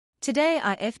Today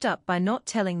I effed up by not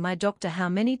telling my doctor how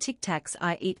many Tic-Tacs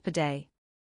I eat per day.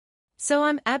 So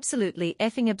I'm absolutely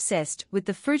effing obsessed with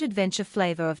the fruit adventure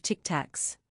flavor of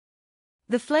Tic-Tacs.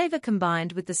 The flavor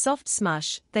combined with the soft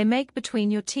smush they make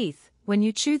between your teeth when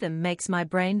you chew them makes my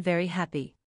brain very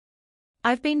happy.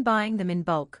 I've been buying them in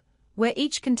bulk, where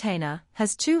each container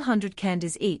has 200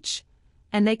 candies each,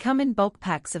 and they come in bulk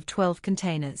packs of 12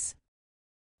 containers.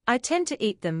 I tend to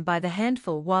eat them by the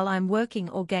handful while I'm working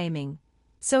or gaming,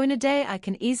 so in a day I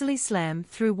can easily slam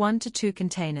through 1 to 2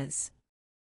 containers.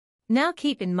 Now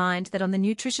keep in mind that on the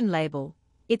nutrition label,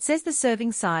 it says the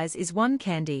serving size is 1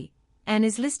 candy, and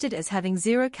is listed as having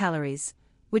 0 calories,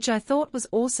 which I thought was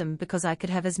awesome because I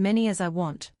could have as many as I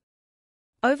want.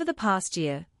 Over the past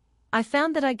year, I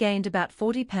found that I gained about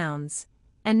 40 pounds,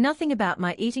 and nothing about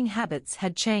my eating habits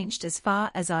had changed as far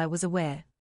as I was aware.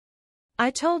 I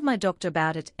told my doctor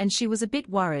about it and she was a bit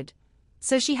worried,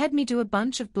 so she had me do a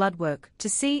bunch of blood work to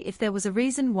see if there was a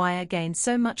reason why I gained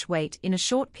so much weight in a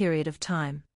short period of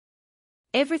time.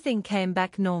 Everything came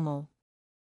back normal.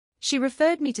 She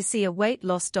referred me to see a weight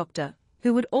loss doctor,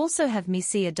 who would also have me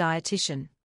see a dietitian.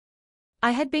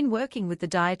 I had been working with the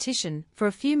dietitian for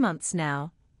a few months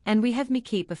now, and we have me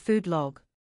keep a food log.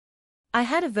 I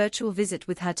had a virtual visit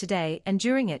with her today and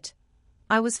during it,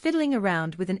 I was fiddling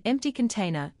around with an empty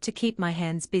container to keep my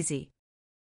hands busy.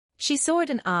 She saw it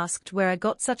and asked where I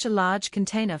got such a large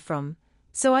container from,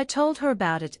 so I told her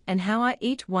about it and how I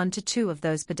eat 1 to 2 of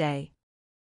those per day.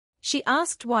 She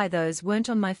asked why those weren't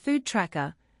on my food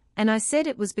tracker, and I said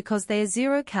it was because they are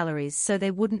 0 calories so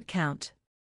they wouldn't count.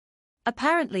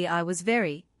 Apparently I was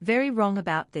very, very wrong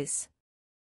about this.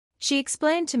 She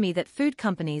explained to me that food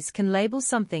companies can label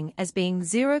something as being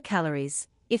 0 calories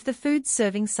if the food's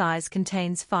serving size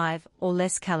contains 5 or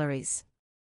less calories.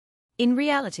 In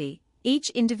reality,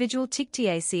 each individual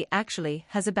Tic-Tac actually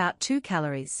has about 2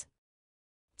 calories.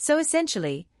 So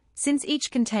essentially, since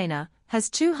each container has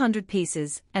 200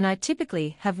 pieces and I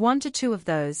typically have 1 to 2 of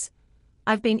those,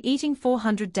 I've been eating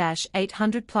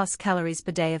 400-800 plus calories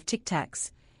per day of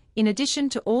Tic-Tacs, in addition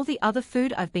to all the other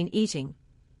food I've been eating,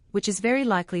 which is very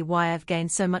likely why I've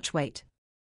gained so much weight.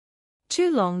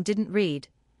 Too long didn't read.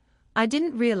 I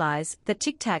didn't realize that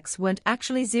Tic-Tacs weren't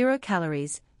actually 0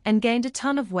 calories and gained a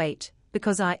ton of weight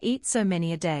because I eat so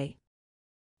many a day.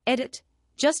 Edit.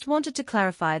 Just wanted to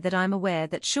clarify that I'm aware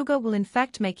that sugar will in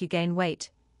fact make you gain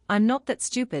weight. I'm not that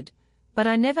stupid, but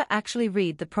I never actually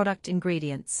read the product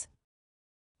ingredients.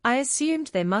 I assumed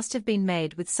they must have been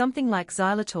made with something like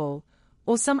xylitol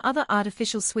or some other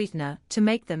artificial sweetener to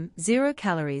make them 0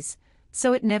 calories,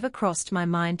 so it never crossed my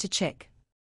mind to check.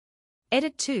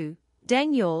 Edit 2.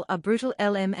 Dang y'all are brutal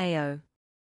LMAO.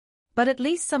 But at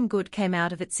least some good came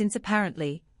out of it since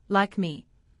apparently, like me,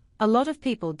 a lot of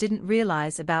people didn't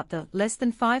realize about the less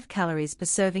than 5 calories per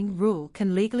serving rule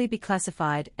can legally be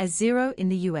classified as 0 in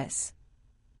the US.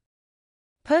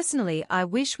 Personally, I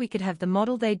wish we could have the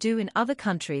model they do in other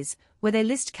countries where they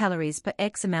list calories per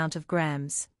X amount of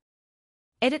grams.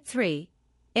 Edit 3.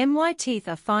 My teeth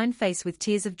are fine. Face with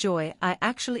tears of joy. I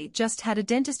actually just had a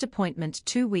dentist appointment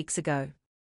 2 weeks ago.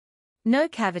 No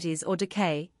cavities or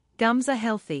decay, gums are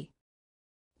healthy.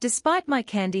 Despite my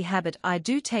candy habit, I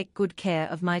do take good care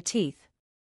of my teeth.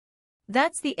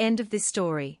 That's the end of this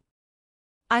story.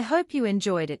 I hope you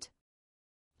enjoyed it.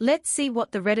 Let's see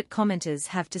what the Reddit commenters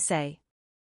have to say.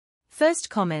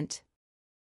 First comment.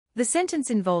 The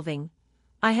sentence involving,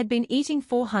 I had been eating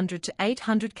 400 to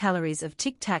 800 calories of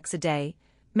Tic-Tacs a day,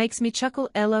 makes me chuckle.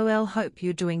 LOL. Hope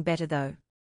you're doing better though.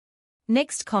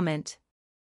 Next comment.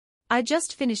 I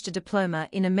just finished a diploma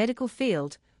in a medical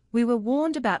field. We were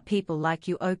warned about people like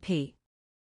you. OP.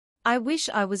 I wish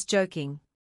I was joking.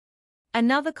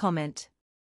 Another comment.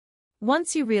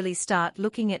 Once you really start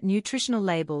looking at nutritional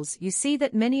labels, you see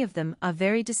that many of them are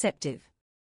very deceptive.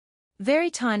 Very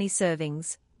tiny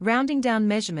servings, rounding down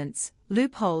measurements,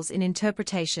 loopholes in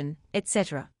interpretation,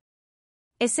 etc.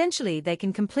 Essentially, they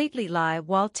can completely lie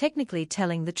while technically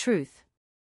telling the truth.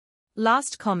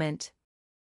 Last comment.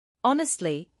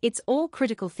 Honestly, it's all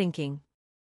critical thinking.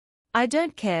 I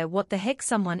don't care what the heck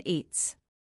someone eats.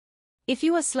 If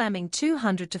you are slamming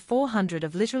 200 to 400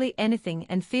 of literally anything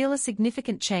and feel a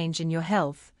significant change in your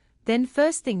health, then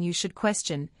first thing you should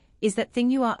question is that thing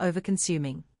you are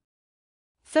overconsuming.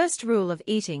 First rule of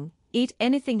eating, eat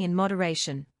anything in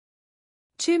moderation.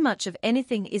 Too much of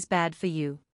anything is bad for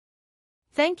you.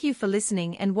 Thank you for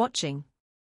listening and watching.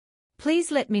 Please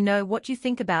let me know what you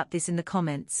think about this in the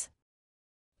comments.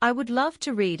 I would love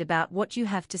to read about what you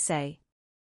have to say.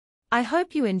 I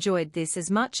hope you enjoyed this as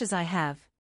much as I have.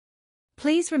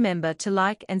 Please remember to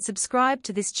like and subscribe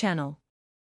to this channel.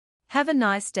 Have a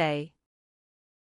nice day.